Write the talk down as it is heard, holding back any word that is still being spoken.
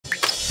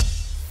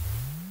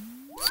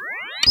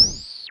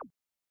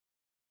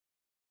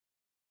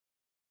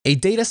A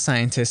data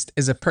scientist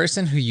is a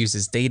person who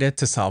uses data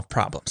to solve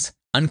problems,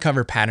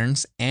 uncover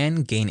patterns,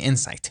 and gain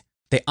insight.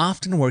 They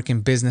often work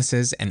in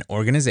businesses and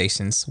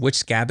organizations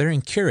which gather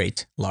and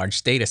curate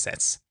large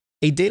datasets.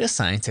 A data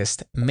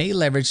scientist may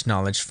leverage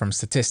knowledge from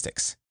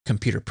statistics,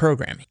 computer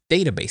programming,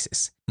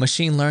 databases,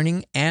 machine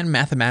learning, and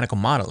mathematical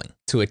modeling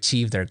to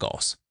achieve their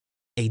goals.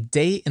 A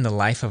day in the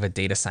life of a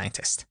data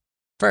scientist.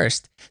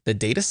 First, the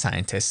data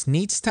scientist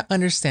needs to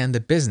understand the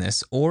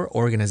business or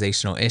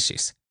organizational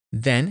issues.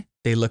 Then,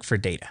 they look for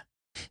data.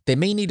 They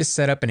may need to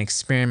set up an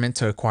experiment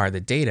to acquire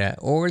the data,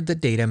 or the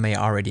data may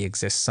already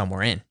exist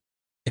somewhere in.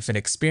 If an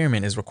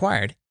experiment is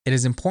required, it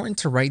is important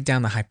to write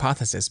down the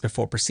hypothesis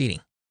before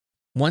proceeding.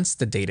 Once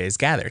the data is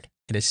gathered,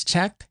 it is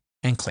checked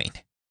and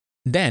cleaned.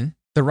 Then,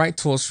 the right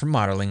tools for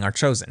modeling are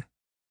chosen.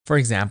 For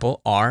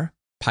example, R,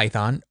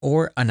 Python,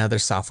 or another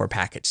software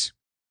package.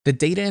 The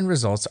data and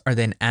results are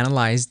then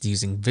analyzed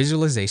using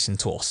visualization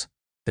tools.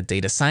 The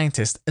data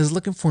scientist is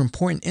looking for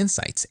important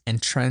insights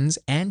and trends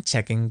and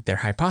checking their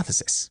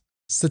hypothesis.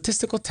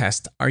 Statistical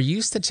tests are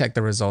used to check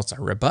the results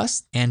are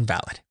robust and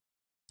valid.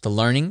 The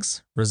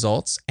learnings,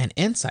 results, and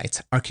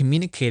insights are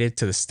communicated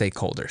to the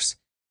stakeholders,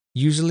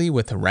 usually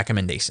with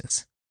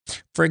recommendations.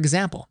 For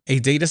example, a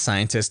data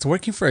scientist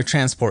working for a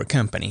transport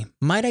company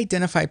might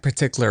identify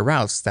particular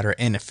routes that are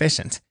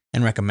inefficient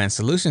and recommend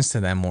solutions to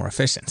them more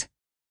efficient.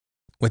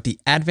 With the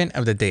advent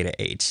of the data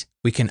age,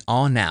 we can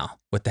all now,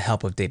 with the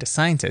help of data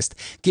scientists,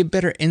 get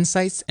better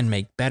insights and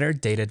make better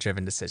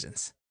data-driven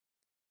decisions.